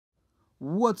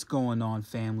What's going on,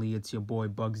 family? It's your boy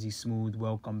Bugsy Smooth.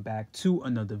 Welcome back to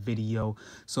another video.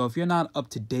 So if you're not up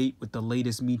to date with the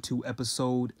latest Me Too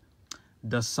episode,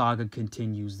 the saga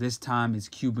continues. This time it's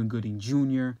Cuba Gooding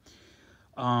Jr.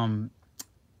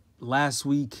 Last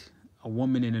week, a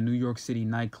woman in a New York City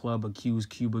nightclub accused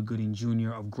Cuba Gooding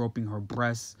Jr. of groping her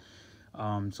breasts.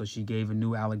 So she gave a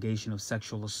new allegation of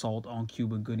sexual assault on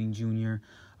Cuba Gooding Jr.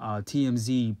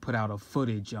 TMZ put out a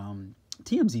footage.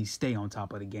 TMZ stay on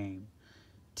top of the game.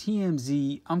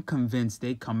 TMZ, I'm convinced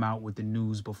they come out with the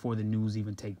news before the news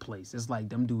even take place. It's like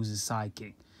them dudes is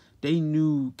sidekick. They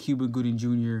knew Cuba Gooding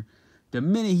Jr. the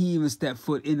minute he even stepped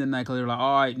foot in the nightclub. They're like,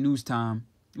 all right, news time.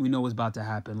 We know what's about to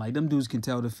happen. Like, them dudes can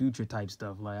tell the future type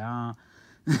stuff. Like,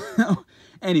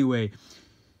 Anyway,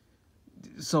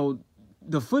 so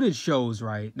the footage shows,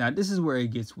 right? Now, this is where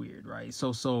it gets weird, right?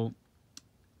 So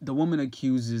the woman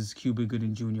accuses Cuba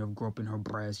Gooding Jr. of groping her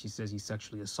breast. She says he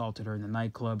sexually assaulted her in the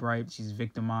nightclub, right? She's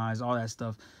victimized, all that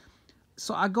stuff.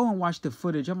 So I go and watch the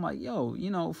footage. I'm like,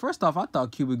 yo, first off, I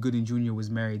thought Cuba Gooding Jr. was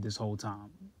married this whole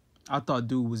time. I thought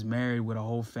dude was married with a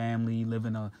whole family,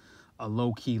 living a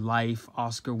low-key life,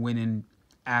 Oscar-winning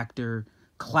actor,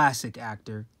 classic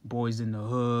actor, Boys in the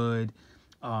Hood,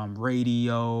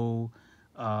 Radio,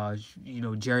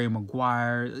 Jerry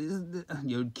Maguire.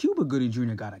 Cuba Gooding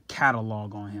Jr. got a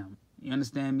catalog on him. You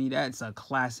understand me? That's a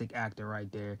classic actor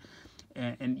right there.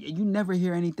 And you never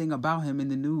hear anything about him in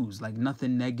the news, like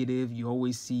nothing negative. You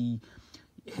always see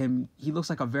him. He looks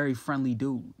like a very friendly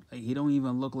dude. Like, he don't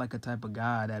even look like a type of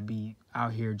guy that be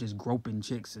out here just groping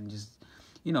chicks and just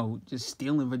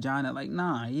stealing vagina. Like,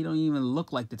 nah, he don't even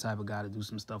look like the type of guy to do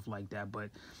some stuff like that.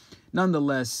 But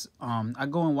nonetheless, I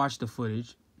go and watch the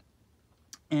footage.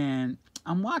 And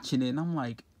I'm watching it, and I'm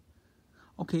like,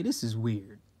 okay, this is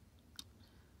weird.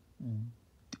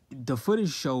 The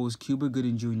footage shows Cuba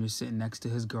Gooding Jr. sitting next to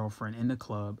his girlfriend in the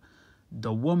club.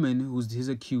 The woman, who's his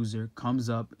accuser, comes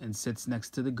up and sits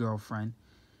next to the girlfriend.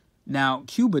 Now,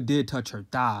 Cuba did touch her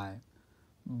thigh,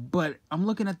 but I'm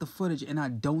looking at the footage, and I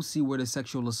don't see where the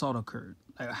sexual assault occurred.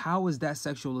 Like, how is that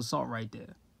sexual assault right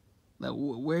there? Like,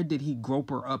 where did he grope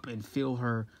her up and feel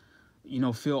her,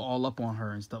 feel all up on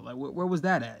her and stuff? Like, where was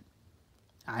that at?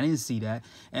 I didn't see that.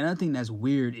 And another thing that's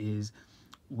weird is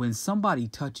when somebody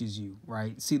touches you,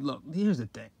 right? See, look, here's the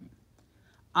thing.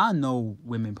 I know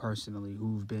women personally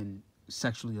who've been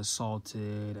sexually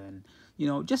assaulted and,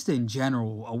 just in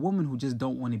general, a woman who just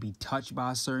don't want to be touched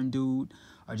by a certain dude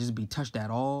or just be touched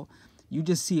at all. You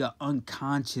just see an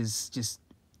unconscious, just,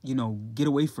 get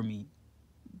away from me.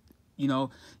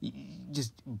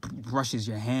 Just brushes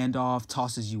your hand off,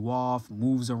 tosses you off,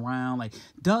 moves around, like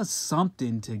does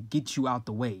something to get you out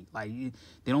the way. Like,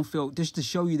 they don't feel, just to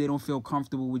show you they don't feel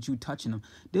comfortable with you touching them.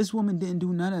 This woman didn't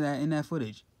do none of that in that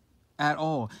footage at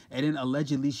all. And then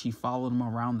allegedly she followed him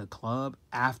around the club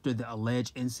after the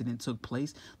alleged incident took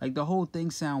place. Like, the whole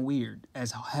thing sounds weird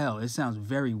as hell. It sounds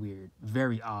very weird,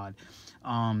 very odd.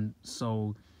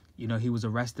 So, he was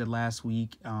arrested last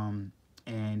week.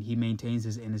 And he maintains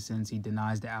his innocence. He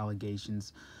denies the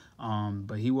allegations.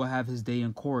 But he will have his day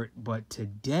in court. But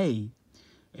today,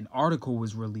 an article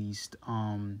was released.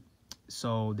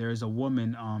 So there's a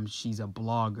woman. She's a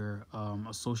blogger,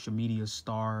 a social media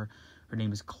star. Her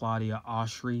name is Claudia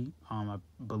Oshry. I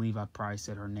believe I probably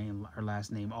said her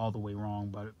last name all the way wrong,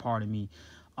 but pardon me.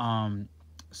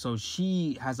 So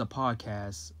she has a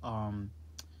podcast.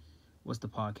 What's the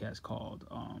podcast called?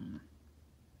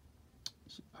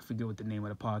 I forget what the name of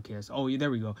the podcast. Oh, yeah,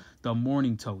 there we go. The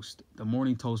Morning Toast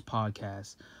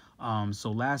podcast.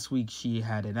 So last week she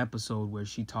had an episode where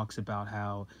she talks about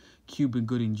how Cuba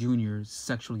Gooding Jr.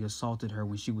 sexually assaulted her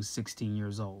when she was 16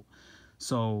 years old.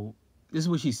 So this is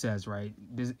what she says, right?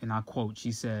 And I quote,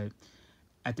 she said,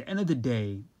 "At the end of the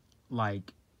day,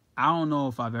 like, I don't know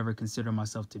if I've ever considered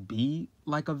myself to be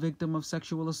like a victim of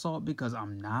sexual assault because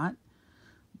I'm not.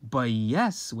 But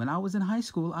yes, when I was in high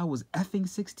school, I was effing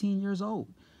 16 years old.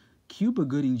 Cuba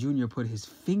Gooding Jr. put his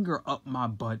finger up my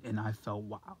butt and I felt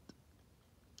wild."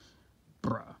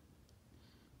 Bruh.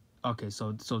 Okay,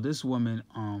 so this woman,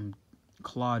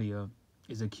 Claudia,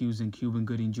 is accusing Cuba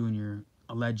Gooding Jr.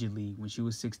 allegedly when she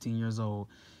was 16 years old,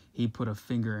 he put a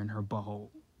finger in her butthole.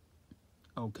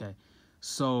 Okay,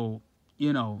 so,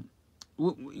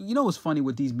 what's funny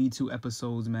with these Me Too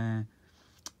episodes, man?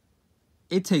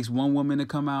 It takes one woman to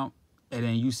come out, and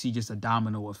then you see just a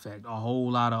domino effect. A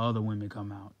whole lot of other women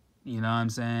come out. You know what I'm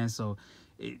saying? So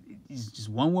it's just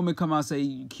one woman come out,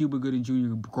 say Cuba Gooding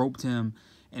Jr. groped him,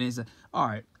 and it's like, all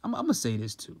right, I'm going to say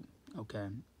this too, okay?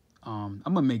 I'm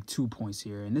going to make 2 points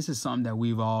here, and this is something that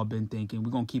we've all been thinking.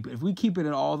 We're going to keep it. If we keep it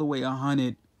at all the way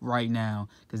 100 right now,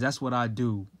 because that's what I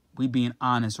do. We being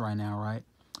honest right now, right?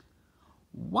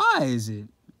 Why is it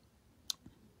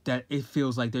that it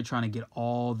feels like they're trying to get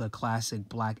all the classic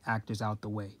black actors out the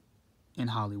way in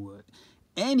Hollywood?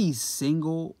 Any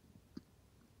single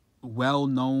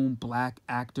well-known black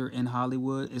actor in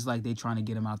Hollywood is like they trying to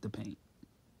get him out the paint.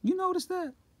 You notice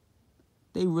that?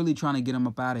 They really trying to get him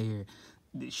up out of here.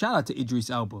 Shout out to Idris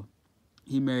Elba.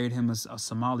 He married him a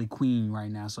Somali queen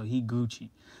right now, so he Gucci.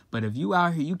 But if you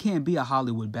out here, you can't be a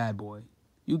Hollywood bad boy.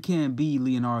 You can't be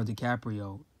Leonardo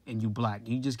DiCaprio and you black.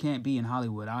 You just can't be in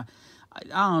Hollywood. I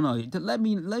don't know. Let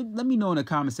me know in the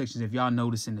comment sections if y'all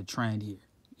noticing the trend here.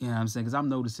 You know what I'm saying? Because I'm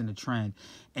noticing the trend.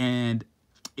 And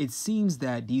it seems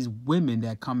that these women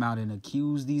that come out and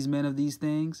accuse these men of these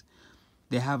things,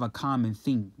 they have a common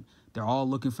theme. They're all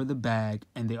looking for the bag,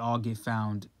 and they all get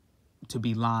found to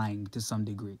be lying to some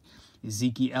degree.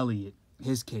 Ezekiel Elliott,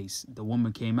 his case, the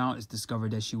woman came out, it's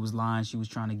discovered that she was lying. She was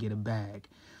trying to get a bag.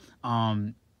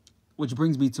 Which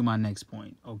brings me to my next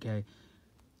point, okay?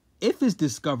 If it's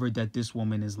discovered that this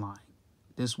woman is lying,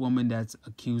 this woman that's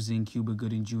accusing Cuba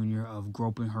Gooding Jr. of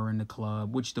groping her in the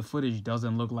club, which the footage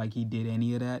doesn't look like he did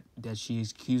any of that she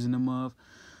is accusing him of.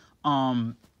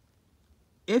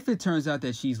 If it turns out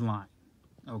that she's lying,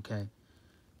 okay,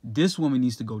 this woman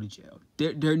needs to go to jail.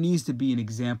 There needs to be an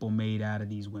example made out of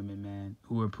these women, man,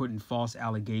 who are putting false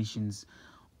allegations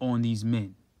on these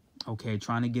men. Okay,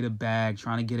 trying to get a bag,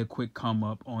 trying to get a quick come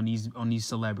up on these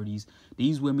celebrities.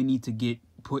 These women need to get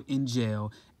put in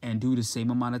jail and do the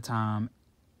same amount of time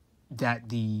that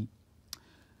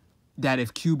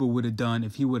if Cuba would have done,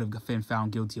 if he would have been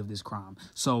found guilty of this crime.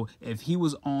 So if he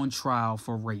was on trial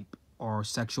for rape or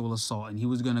sexual assault and he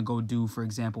was going to go do, for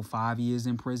example, 5 years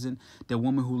in prison, the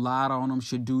woman who lied on him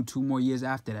should do 2 more years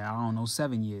after that. I don't know,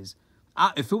 7 years.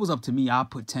 If it was up to me,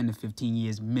 I'd put 10 to 15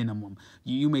 years minimum.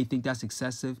 You may think that's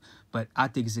excessive, but I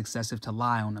think it's excessive to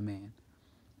lie on a man.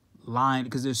 Lying,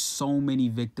 because there's so many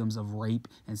victims of rape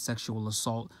and sexual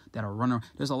assault that are running.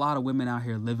 There's a lot of women out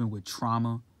here living with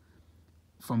trauma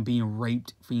from being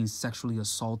raped, being sexually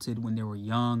assaulted when they were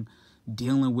young,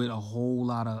 dealing with a whole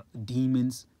lot of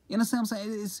demons. You understand what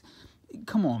I'm saying?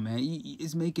 Come on, man.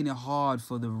 It's making it hard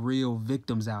for the real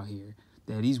victims out here.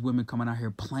 That these women coming out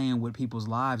here playing with people's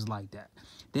lives like that.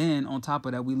 Then, on top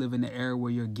of that, we live in the era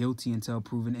where you're guilty until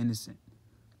proven innocent.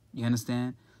 You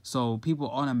understand? So people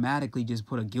automatically just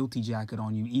put a guilty jacket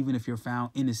on you, even if you're found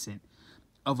innocent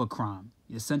of a crime.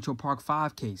 The Central Park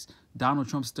 5 case, Donald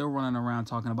Trump still running around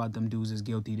talking about them dudes as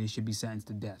guilty. They should be sentenced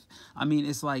to death. I mean,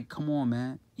 it's like, come on,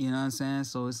 man. You know what I'm saying?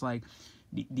 So it's like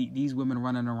these women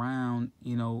running around,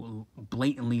 you know,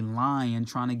 blatantly lying,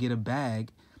 trying to get a bag,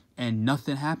 and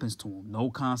nothing happens to them.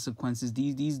 No consequences.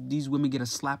 These women get a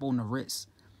slap on the wrist.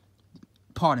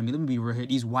 Pardon me, let me be real here.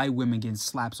 These white women getting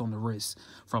slaps on the wrist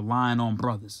for lying on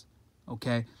brothers.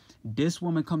 Okay? This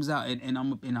woman comes out and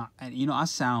you know, I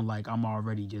sound like I'm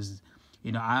already just,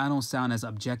 you know, I don't sound as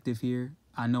objective here.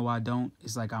 I know I don't.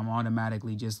 It's like I'm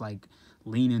automatically just like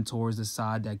leaning towards the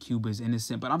side that Cuba is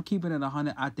innocent, but I'm keeping it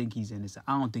 100. I think he's innocent.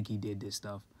 I don't think he did this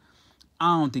stuff.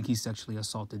 I don't think he sexually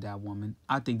assaulted that woman.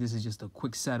 I think this is just a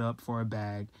quick setup for a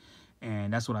bag,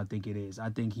 and that's what I think it is. I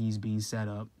think he's being set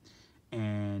up,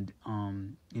 and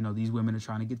you know, these women are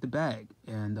trying to get the bag,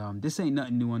 and this ain't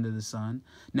nothing new under the sun.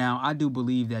 Now, I do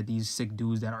believe that these sick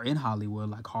dudes that are in Hollywood,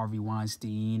 like Harvey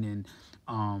Weinstein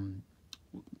and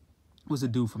was a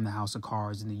dude from the House of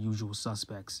Cards and The Usual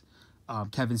Suspects,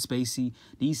 Kevin Spacey,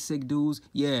 these sick dudes,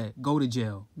 yeah, go to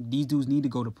jail. These dudes need to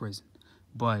go to prison.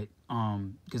 But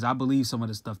because I believe some of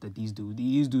the stuff that these dudes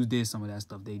did, some of that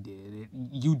stuff they did.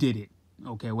 You did it,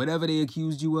 okay? Whatever they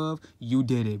accused you of, you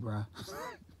did it, bruh.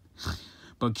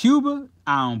 But Cuba,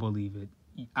 I don't believe it.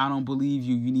 I don't believe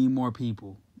you. You need more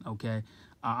people, okay?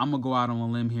 I'm gonna go out on a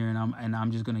limb here, and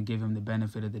I'm just gonna give him the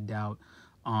benefit of the doubt.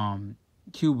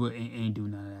 Cuba ain't do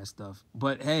none of that stuff.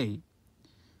 But hey,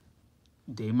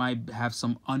 they might have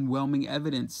some underwhelming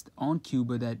evidence on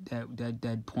Cuba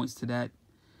that points to that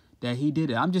he did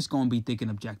it. I'm just going to be thinking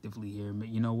objectively here.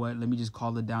 You know what? Let me just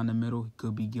call it down the middle.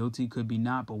 Could be guilty, could be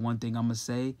not. But one thing I'm going to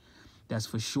say, that's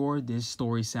for sure, this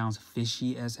story sounds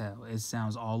fishy as hell. It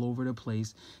sounds all over the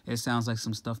place. It sounds like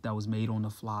some stuff that was made on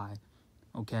the fly.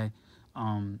 Okay?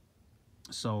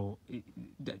 So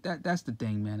that's the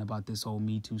thing, man, about this whole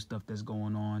Me Too stuff that's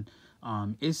going on.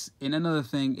 And another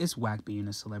thing, it's whack being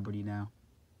a celebrity now.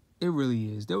 It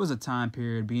really is. There was a time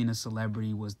period being a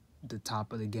celebrity was the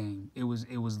top of the game. It was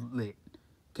lit.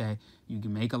 Okay, you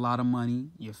can make a lot of money,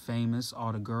 you're famous,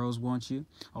 all the girls want you,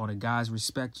 all the guys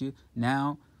respect you.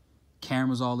 Now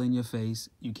cameras all in your face.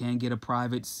 You can't even get a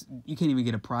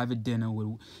private dinner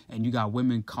and you got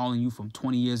women calling you from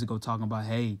 20 years ago talking about,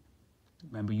 hey,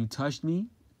 remember you touched me,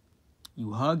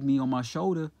 you hugged me on my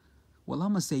shoulder, Well,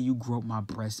 I'm going to say you grope my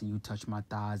breasts and you touch my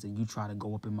thighs and you try to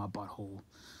go up in my butthole.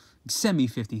 Send me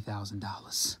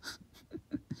 $50,000.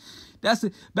 That's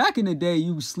it. Back in the day,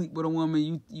 you sleep with a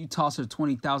woman, you toss her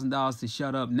 $20,000 to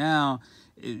shut up. Now,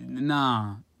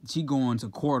 nah, she going to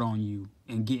court on you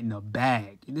and getting a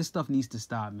bag. This stuff needs to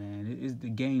stop, man. The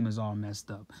game is all messed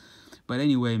up. But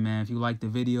anyway, man, if you like the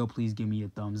video, please give me a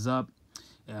thumbs up.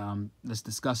 Let's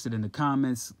discuss it in the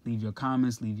comments. Leave your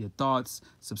comments, leave your thoughts.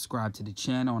 Subscribe to the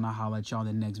channel, and I'll holler at y'all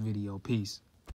in the next video. Peace.